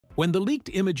When the leaked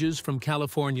images from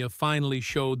California finally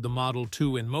showed the Model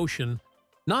 2 in motion,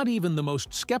 not even the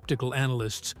most skeptical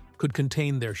analysts could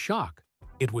contain their shock.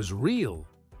 It was real.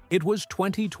 It was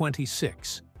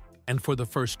 2026, and for the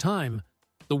first time,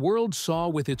 the world saw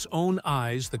with its own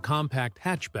eyes the compact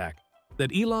hatchback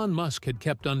that Elon Musk had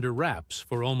kept under wraps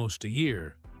for almost a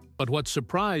year. But what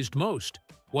surprised most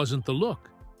wasn't the look.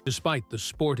 Despite the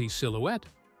sporty silhouette,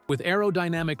 with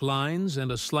aerodynamic lines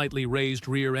and a slightly raised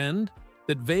rear end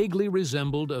that vaguely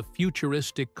resembled a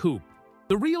futuristic coupe,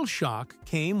 the real shock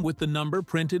came with the number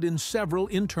printed in several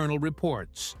internal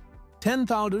reports: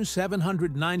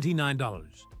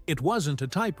 $10,799. It wasn't a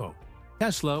typo.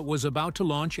 Tesla was about to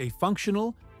launch a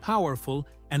functional, powerful,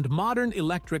 and modern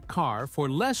electric car for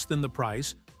less than the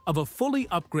price of a fully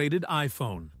upgraded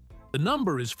iPhone. The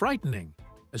number is frightening,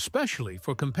 especially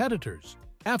for competitors.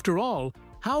 After all,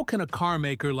 how can a car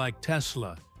maker like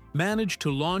Tesla manage to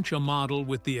launch a model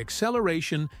with the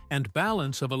acceleration and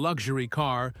balance of a luxury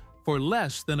car for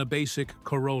less than a basic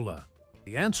Corolla?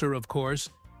 The answer, of course,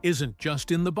 isn't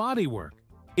just in the bodywork.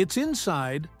 It's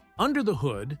inside, under the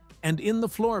hood, and in the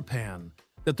floor pan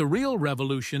that the real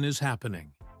revolution is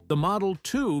happening. The Model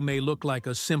 2 may look like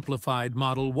a simplified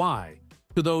Model Y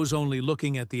to those only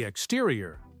looking at the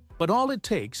exterior, but all it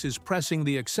takes is pressing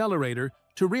the accelerator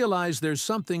to realize there's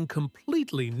something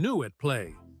completely new at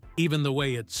play. Even the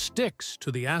way it sticks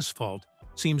to the asphalt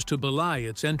seems to belie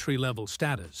its entry-level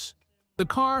status. The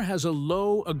car has a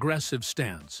low, aggressive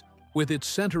stance, with its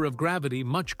center of gravity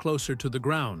much closer to the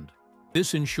ground.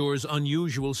 This ensures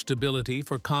unusual stability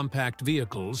for compact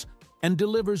vehicles and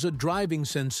delivers a driving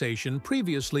sensation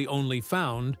previously only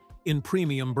found in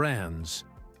premium brands.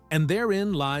 And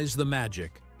therein lies the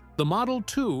magic. The Model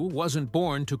 2 wasn't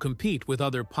born to compete with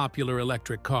other popular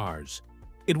electric cars.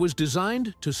 It was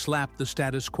designed to slap the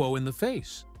status quo in the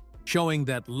face, showing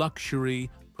that luxury,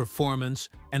 performance,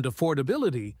 and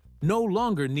affordability no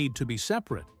longer need to be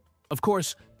separate. Of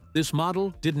course, this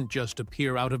model didn't just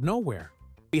appear out of nowhere.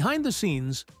 Behind the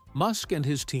scenes, Musk and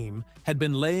his team had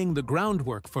been laying the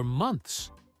groundwork for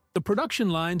months. The production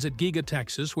lines at Giga,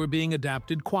 Texas were being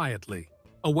adapted quietly,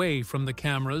 away from the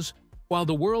cameras, while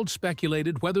the world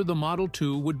speculated whether the Model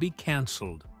 2 would be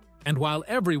cancelled. And while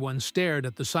everyone stared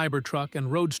at the Cybertruck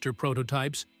and Roadster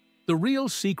prototypes, the real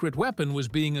secret weapon was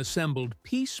being assembled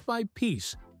piece by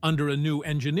piece under a new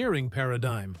engineering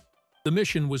paradigm. The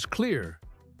mission was clear: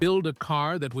 build a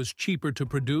car that was cheaper to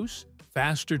produce,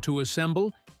 faster to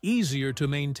assemble, easier to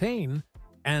maintain,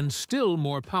 and still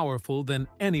more powerful than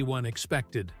anyone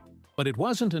expected. But it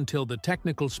wasn't until the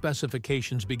technical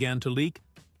specifications began to leak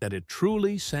that it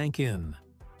truly sank in.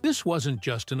 This wasn't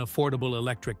just an affordable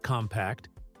electric compact,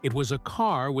 it was a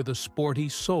car with a sporty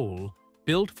soul,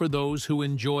 built for those who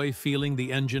enjoy feeling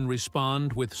the engine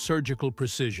respond with surgical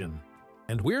precision.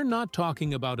 And we're not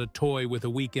talking about a toy with a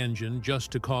weak engine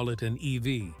just to call it an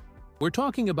EV. We're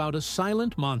talking about a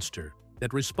silent monster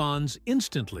that responds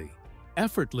instantly,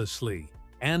 effortlessly,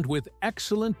 and with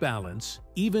excellent balance,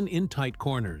 even in tight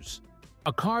corners.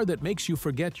 A car that makes you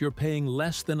forget you're paying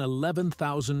less than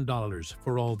 $11,000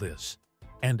 for all this.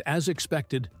 And as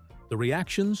expected, the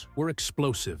reactions were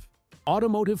explosive.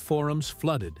 Automotive forums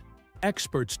flooded,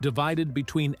 experts divided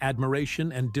between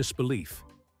admiration and disbelief,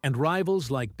 and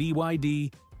rivals like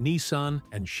BYD, Nissan,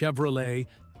 and Chevrolet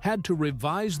had to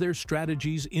revise their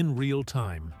strategies in real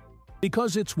time.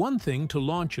 Because it's one thing to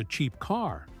launch a cheap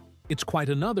car, it's quite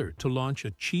another to launch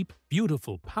a cheap,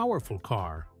 beautiful, powerful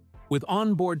car with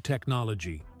onboard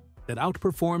technology that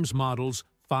outperforms models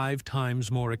 5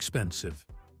 times more expensive.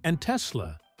 And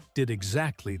Tesla did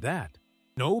exactly that.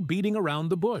 No beating around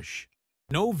the bush.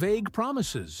 No vague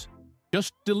promises.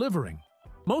 Just delivering.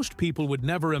 Most people would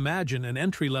never imagine an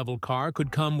entry-level car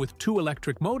could come with 2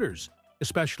 electric motors,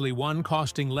 especially one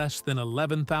costing less than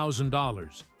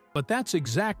 $11,000. But that's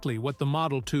exactly what the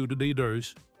Model 2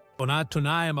 delivers.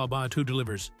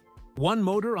 delivers. One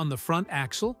motor on the front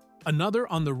axle, another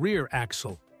on the rear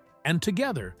axle. And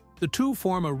together, the two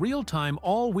form a real-time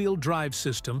all-wheel drive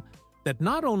system that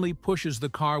not only pushes the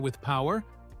car with power,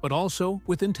 but also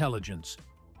with intelligence.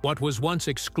 What was once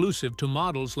exclusive to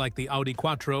models like the Audi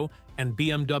Quattro and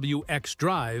BMW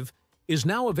X-Drive is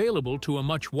now available to a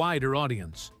much wider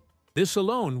audience. This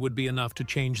alone would be enough to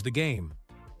change the game.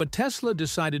 But Tesla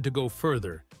decided to go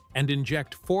further and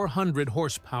inject 400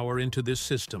 horsepower into this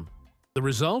system. The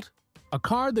result? A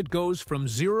car that goes from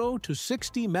 0 to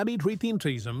 60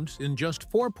 mph in just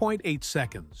 4.8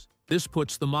 seconds. This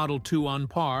puts the Model 2 on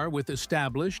par with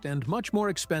established and much more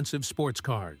expensive sports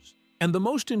cars. And the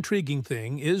most intriguing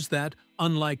thing is that,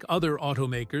 unlike other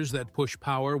automakers that push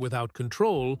power without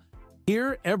control,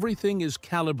 Here, everything is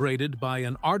calibrated by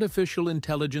an artificial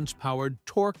intelligence-powered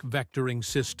torque vectoring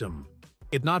system.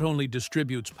 It not only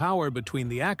distributes power between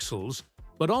the axles,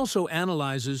 but also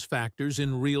analyzes factors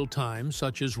in real time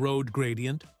such as road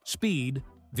gradient, speed,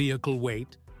 vehicle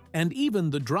weight, and even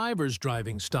the driver's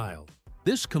driving style.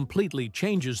 This completely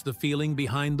changes the feeling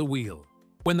behind the wheel.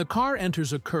 When the car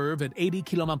enters a curve at 80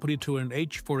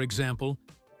 km/h, for example,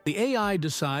 the AI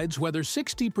decides whether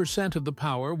 60% of the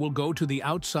power will go to the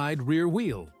outside rear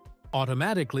wheel,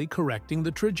 automatically correcting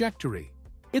the trajectory.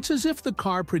 It's as if the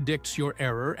car predicts your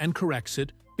error and corrects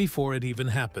it before it even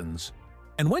happens.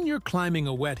 And when you're climbing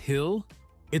a wet hill,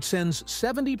 it sends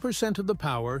 70% of the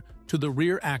power to the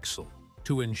rear axle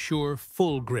to ensure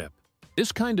full grip.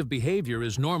 This kind of behavior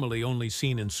is normally only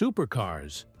seen in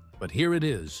supercars, but here it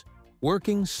is,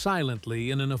 working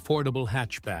silently in an affordable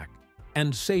hatchback,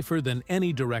 and safer than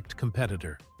any direct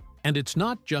competitor. And it's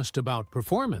not just about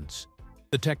performance.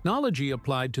 The technology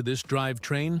applied to this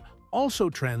drivetrain also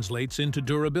translates into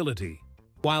durability.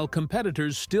 While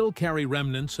competitors still carry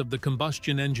remnants of the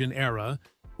combustion engine era,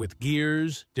 with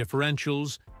gears,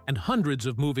 differentials, and hundreds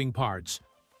of moving parts,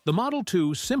 the Model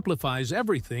 2 simplifies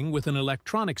everything with an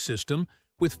electronic system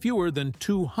with fewer than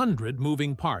 200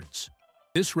 moving parts.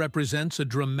 This represents a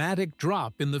dramatic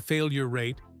drop in the failure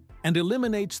rate and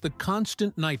eliminates the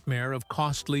constant nightmare of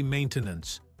costly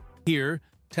maintenance. Here,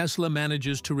 Tesla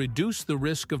manages to reduce the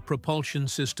risk of propulsion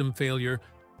system failure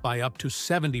by up to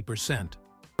 70%.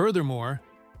 Furthermore,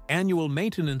 annual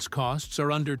maintenance costs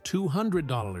are under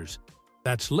 $200.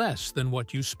 That's less than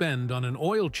what you spend on an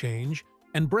oil change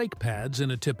and brake pads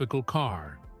in a typical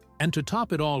car. And to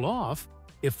top it all off,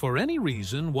 if for any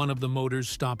reason one of the motors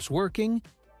stops working,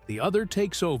 the other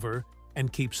takes over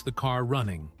and keeps the car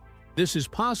running. This is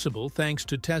possible thanks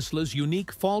to Tesla's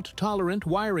unique fault-tolerant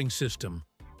wiring system.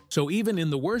 So even in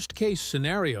the worst-case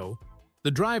scenario, the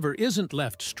driver isn't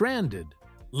left stranded,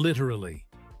 literally.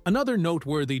 Another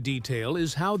noteworthy detail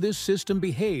is how this system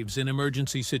behaves in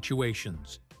emergency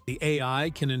situations. The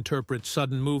AI can interpret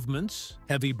sudden movements,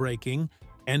 heavy braking,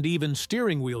 and even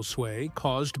steering wheel sway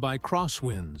caused by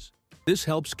crosswinds. This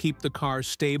helps keep the car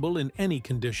stable in any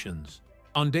conditions.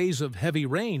 On days of heavy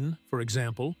rain, for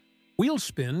example, wheel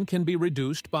spin can be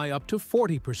reduced by up to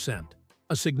 40%,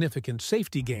 a significant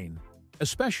safety gain,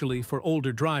 especially for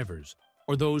older drivers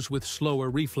or those with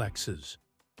slower reflexes.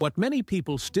 What many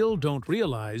people still don't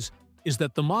realize is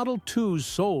that the Model 2's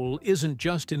soul isn't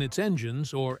just in its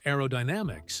engines or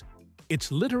aerodynamics.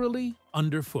 It's literally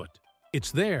underfoot. It's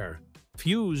there,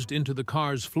 fused into the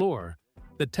car's floor,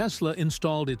 that Tesla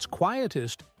installed its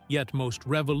quietest yet most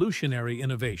revolutionary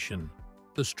innovation,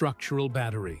 the structural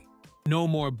battery. No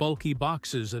more bulky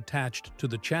boxes attached to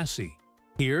the chassis.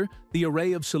 Here, the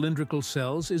array of cylindrical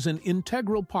cells is an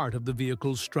integral part of the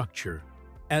vehicle's structure,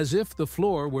 as if the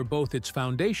floor were both its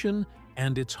foundation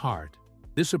and its heart.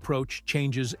 This approach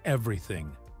changes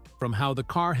everything, from how the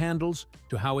car handles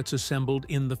to how it's assembled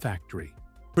in the factory.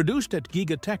 Produced at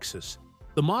Giga, Texas,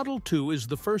 the Model 2 is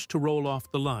the first to roll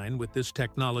off the line with this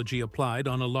technology applied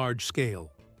on a large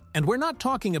scale. And we're not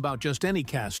talking about just any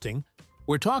casting.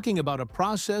 We're talking about a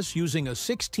process using a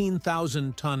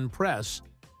 16,000-ton press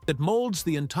that molds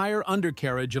the entire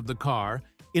undercarriage of the car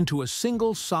into a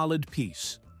single solid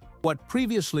piece. What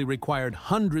previously required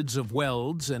hundreds of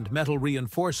welds and metal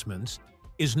reinforcements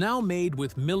is now made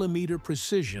with millimeter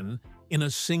precision in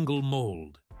a single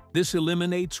mold. This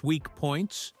eliminates weak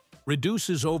points,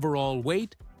 reduces overall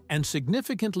weight, and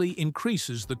significantly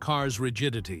increases the car's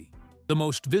rigidity. The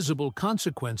most visible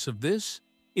consequence of this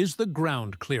is the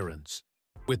ground clearance.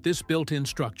 With this built-in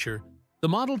structure, the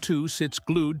Model 2 sits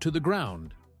glued to the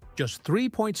ground, just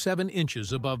 3.7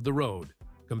 inches above the road,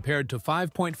 compared to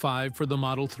 5.5 for the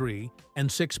Model 3 and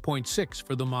 6.6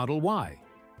 for the Model Y.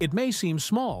 It may seem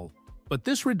small, but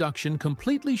this reduction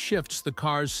completely shifts the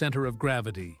car's center of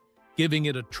gravity, giving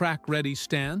it a track-ready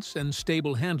stance and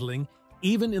stable handling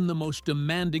even in the most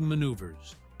demanding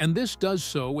maneuvers. And this does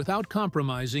so without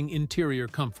compromising interior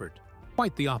comfort.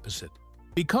 Quite the opposite.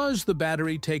 Because the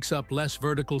battery takes up less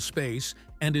vertical space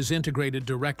and is integrated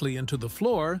directly into the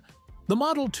floor, the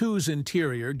Model 2's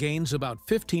interior gains about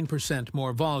 15%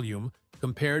 more volume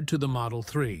compared to the Model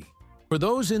 3. For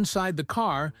those inside the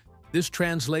car, this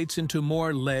translates into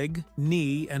more leg,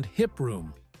 knee, and hip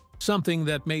room, something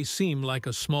that may seem like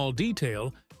a small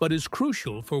detail but is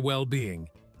crucial for well-being,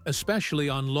 especially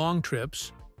on long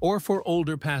trips or for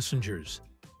older passengers.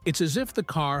 It's as if the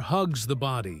car hugs the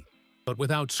body, but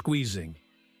without squeezing.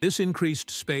 This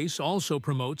increased space also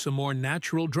promotes a more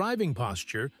natural driving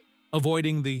posture,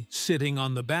 avoiding the sitting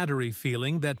on the battery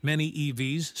feeling that many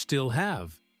EVs still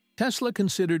have. Tesla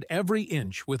considered every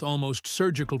inch with almost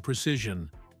surgical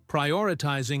precision,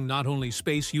 prioritizing not only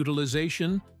space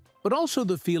utilization, but also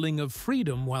the feeling of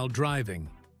freedom while driving.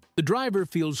 The driver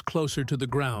feels closer to the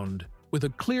ground, with a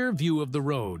clear view of the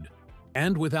road,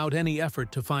 and without any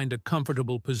effort to find a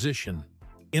comfortable position.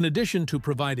 In addition to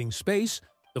providing space,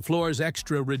 the floor's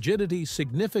extra rigidity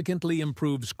significantly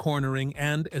improves cornering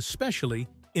and, especially,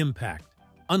 impact.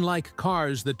 Unlike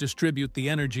cars that distribute the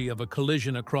energy of a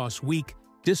collision across weak,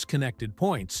 disconnected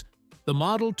points, the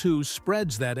Model 2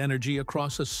 spreads that energy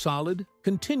across a solid,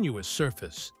 continuous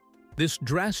surface. This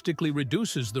drastically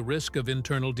reduces the risk of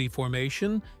internal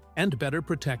deformation and better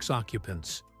protects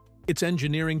occupants. It's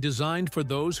engineering designed for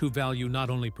those who value not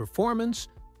only performance,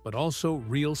 but also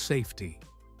real safety.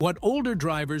 What older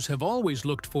drivers have always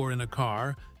looked for in a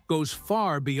car goes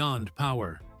far beyond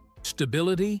power.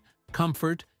 Stability,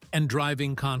 comfort, and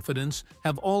driving confidence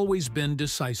have always been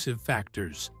decisive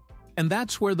factors. And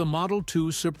that's where the Model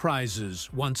 2 surprises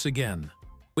once again.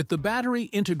 With the battery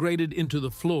integrated into the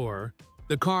floor,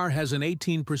 the car has an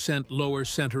 18% lower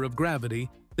center of gravity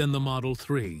than the Model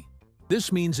 3.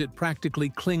 This means it practically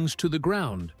clings to the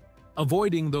ground,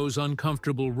 avoiding those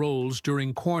uncomfortable rolls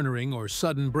during cornering or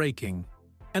sudden braking.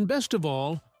 And best of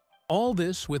all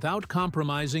this without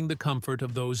compromising the comfort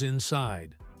of those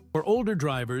inside. For older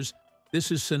drivers,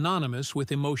 this is synonymous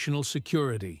with emotional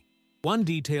security. One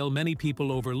detail many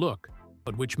people overlook,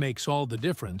 but which makes all the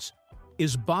difference,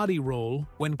 is body roll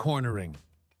when cornering.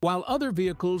 While other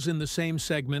vehicles in the same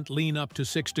segment lean up to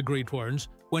 6-degree turns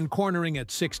when cornering at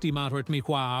 60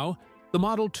 mph, the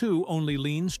Model 2 only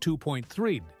leans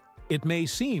 2.3. It may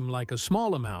seem like a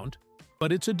small amount,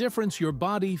 but it's a difference your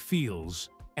body feels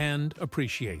and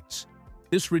appreciates.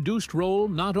 This reduced roll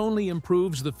not only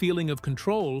improves the feeling of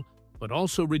control, but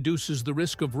also reduces the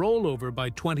risk of rollover by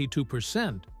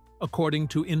 22%, according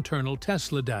to internal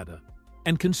Tesla data.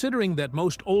 And considering that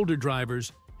most older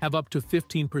drivers have up to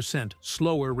 15%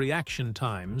 slower reaction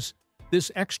times,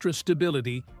 this extra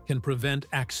stability can prevent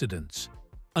accidents.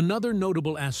 Another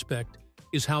notable aspect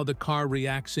is how the car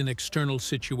reacts in external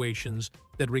situations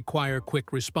that require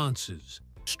quick responses.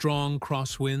 Strong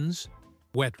crosswinds,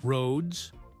 wet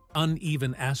roads,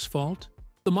 uneven asphalt.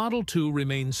 The Model 2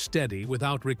 remains steady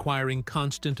without requiring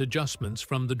constant adjustments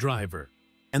from the driver.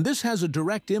 And this has a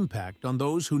direct impact on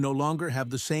those who no longer have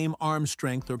the same arm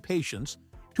strength or patience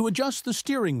to adjust the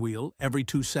steering wheel every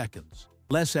 2 seconds.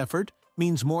 Less effort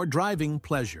means more driving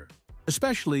pleasure,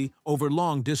 especially over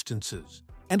long distances.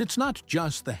 And it's not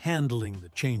just the handling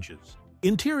that changes.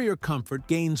 Interior comfort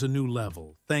gains a new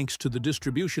level thanks to the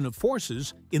distribution of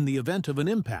forces in the event of an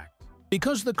impact.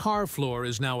 Because the car floor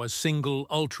is now a single,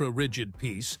 ultra-rigid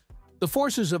piece, the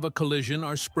forces of a collision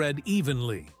are spread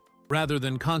evenly, rather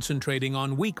than concentrating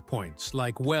on weak points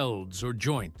like welds or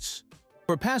joints.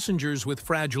 For passengers with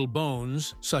fragile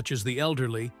bones, such as the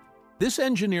elderly, this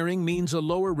engineering means a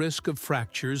lower risk of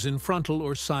fractures in frontal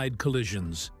or side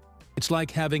collisions. It's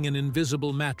like having an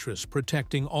invisible mattress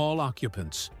protecting all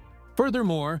occupants.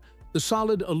 Furthermore, the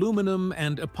solid aluminum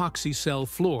and epoxy cell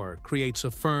floor creates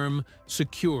a firm,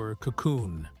 secure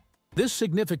cocoon. This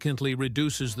significantly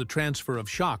reduces the transfer of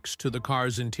shocks to the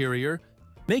car's interior,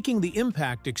 making the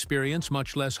impact experience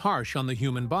much less harsh on the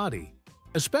human body.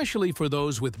 Especially for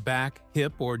those with back,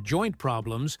 hip, or joint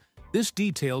problems, this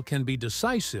detail can be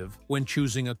decisive when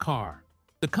choosing a car.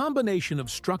 The combination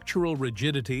of structural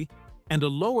rigidity and a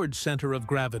lowered center of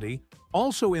gravity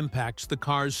also impacts the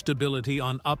car's stability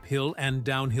on uphill and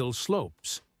downhill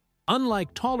slopes.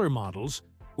 Unlike taller models,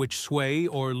 which sway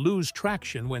or lose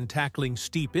traction when tackling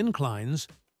steep inclines,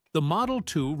 the Model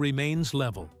 2 remains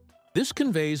level. This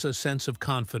conveys a sense of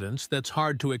confidence that's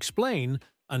hard to explain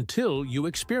until you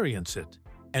experience it.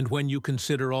 And when you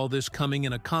consider all this coming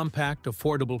in a compact,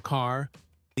 affordable car,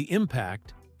 the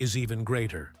impact is even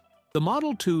greater. The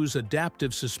Model 2's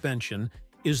adaptive suspension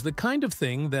is the kind of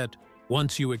thing that,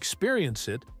 once you experience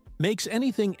it, makes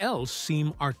anything else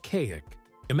seem archaic.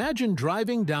 Imagine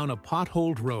driving down a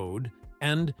potholed road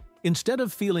and, instead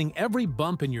of feeling every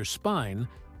bump in your spine,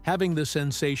 having the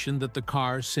sensation that the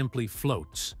car simply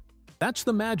floats. That's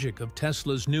the magic of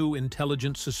Tesla's new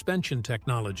intelligent suspension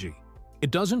technology.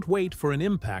 It doesn't wait for an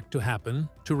impact to happen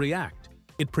to react.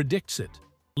 It predicts it,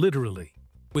 literally.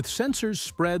 With sensors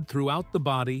spread throughout the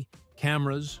body,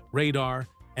 cameras, radar,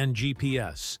 and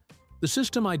GPS, the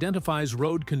system identifies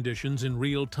road conditions in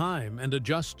real time and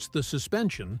adjusts the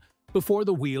suspension before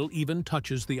the wheel even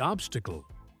touches the obstacle.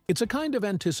 It's a kind of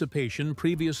anticipation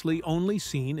previously only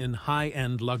seen in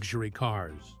high-end luxury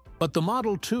cars. But the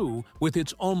Model 2, with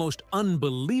its almost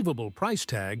unbelievable price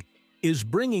tag, is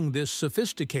bringing this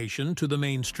sophistication to the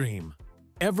mainstream.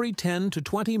 Every 10 to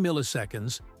 20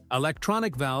 milliseconds,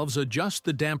 electronic valves adjust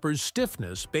the damper's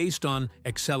stiffness based on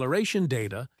acceleration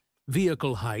data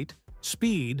vehicle height,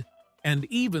 speed, and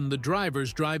even the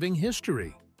driver's driving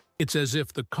history. It's as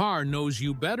if the car knows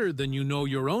you better than you know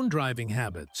your own driving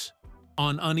habits.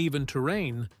 On uneven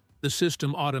terrain, the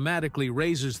system automatically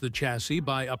raises the chassis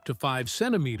by up to 5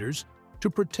 centimeters to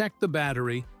protect the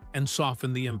battery and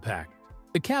soften the impact.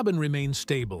 The cabin remains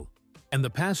stable, and the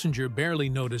passenger barely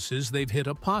notices they've hit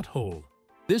a pothole.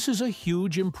 This is a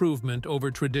huge improvement over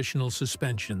traditional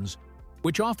suspensions,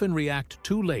 which often react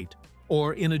too late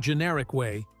or in a generic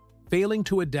way, failing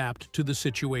to adapt to the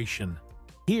situation.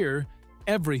 Here,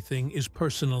 everything is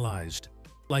personalized,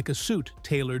 like a suit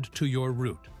tailored to your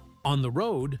route. On the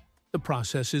road, the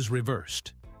process is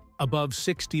reversed. Above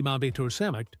 60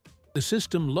 mph, the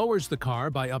system lowers the car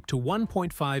by up to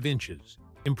 1.5 inches,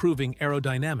 improving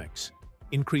aerodynamics,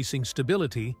 increasing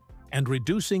stability, and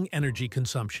reducing energy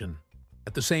consumption.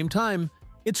 At the same time,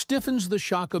 it stiffens the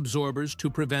shock absorbers to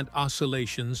prevent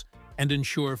oscillations and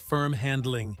ensure firm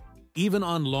handling, even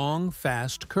on long,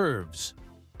 fast curves.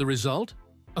 The result?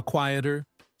 A quieter,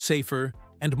 safer,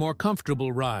 and more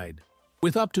comfortable ride,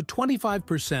 with up to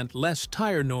 25% less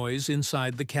tire noise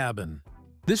inside the cabin.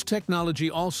 This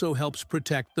technology also helps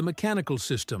protect the mechanical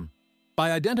system.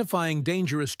 By identifying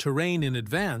dangerous terrain in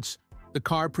advance, the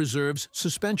car preserves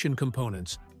suspension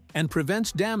components and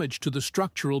prevents damage to the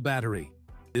structural battery.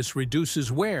 This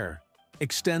reduces wear,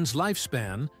 extends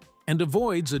lifespan, and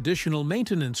avoids additional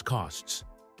maintenance costs.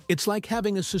 It's like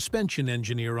having a suspension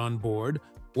engineer on board,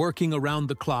 working around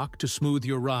the clock to smooth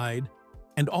your ride,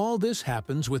 and all this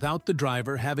happens without the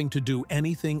driver having to do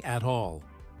anything at all.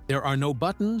 There are no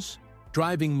buttons,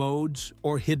 driving modes,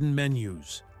 or hidden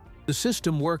menus. The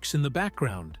system works in the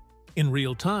background, in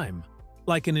real time,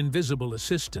 like an invisible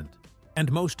assistant.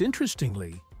 And most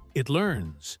interestingly, it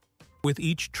learns. With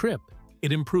each trip,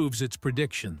 it improves its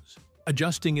predictions,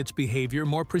 adjusting its behavior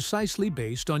more precisely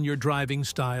based on your driving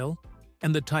style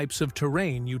and the types of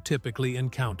terrain you typically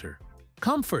encounter.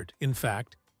 Comfort, in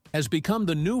fact, has become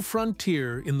the new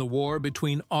frontier in the war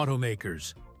between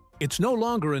automakers. It's no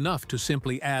longer enough to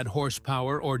simply add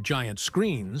horsepower or giant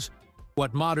screens.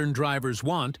 What modern drivers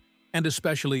want, and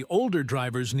especially older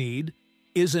drivers need,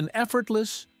 is an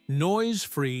effortless,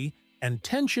 noise-free, and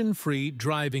tension-free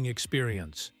driving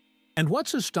experience. And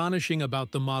what's astonishing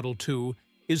about the Model 2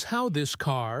 is how this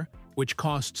car, which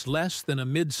costs less than a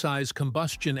mid-size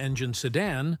combustion engine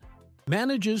sedan,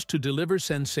 manages to deliver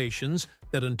sensations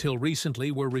that until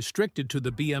recently were restricted to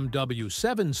the BMW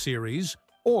 7 Series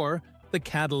or the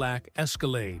Cadillac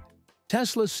Escalade.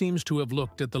 Tesla seems to have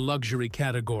looked at the luxury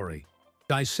category,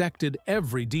 dissected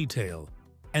every detail,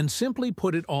 and simply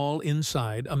put it all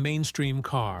inside a mainstream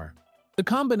car. The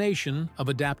combination of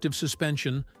adaptive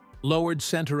suspension, lowered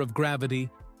center of gravity,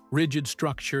 rigid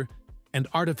structure, and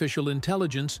artificial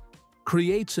intelligence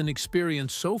creates an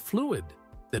experience so fluid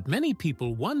that many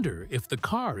people wonder if the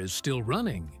car is still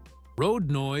running. Road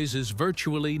noise is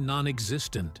virtually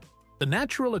non-existent. The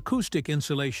natural acoustic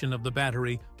insulation of the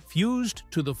battery fused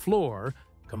to the floor,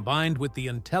 combined with the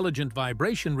intelligent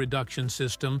vibration reduction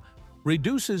system,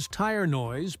 reduces tire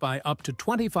noise by up to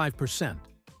 25%.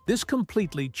 This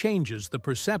completely changes the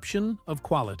perception of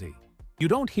quality. You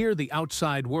don't hear the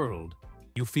outside world.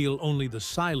 You feel only the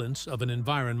silence of an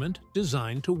environment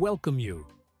designed to welcome you.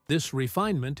 This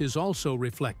refinement is also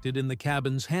reflected in the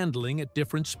cabin's handling at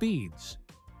different speeds.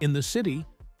 In the city,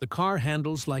 the car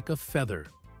handles like a feather,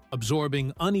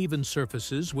 absorbing uneven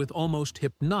surfaces with almost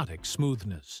hypnotic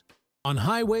smoothness. On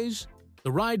highways,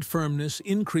 the ride firmness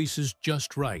increases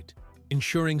just right,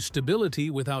 ensuring stability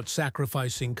without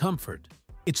sacrificing comfort.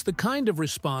 It's the kind of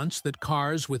response that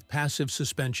cars with passive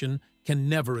suspension can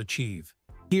never achieve.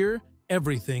 Here,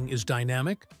 everything is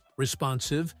dynamic,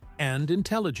 responsive, and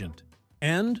intelligent.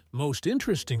 And, most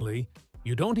interestingly,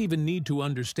 you don't even need to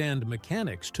understand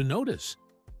mechanics to notice.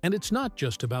 And it's not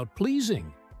just about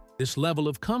pleasing. This level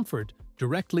of comfort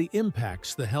directly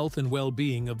impacts the health and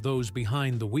well-being of those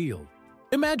behind the wheel.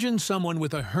 Imagine someone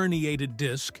with a herniated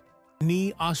disc,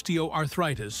 knee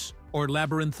osteoarthritis, or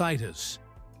labyrinthitis.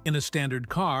 In a standard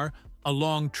car, a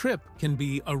long trip can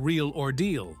be a real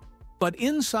ordeal. But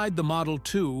inside the Model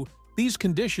 2, these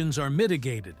conditions are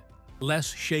mitigated.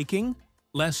 Less shaking,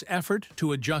 less effort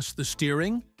to adjust the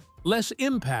steering, less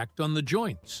impact on the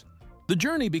joints. The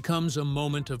journey becomes a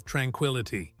moment of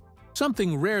tranquility,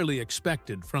 something rarely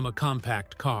expected from a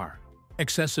compact car.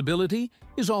 Accessibility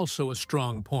is also a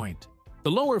strong point.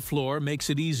 The lower floor makes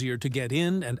it easier to get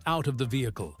in and out of the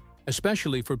vehicle,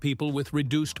 especially for people with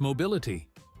reduced mobility.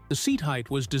 The seat height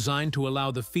was designed to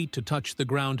allow the feet to touch the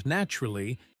ground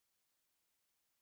naturally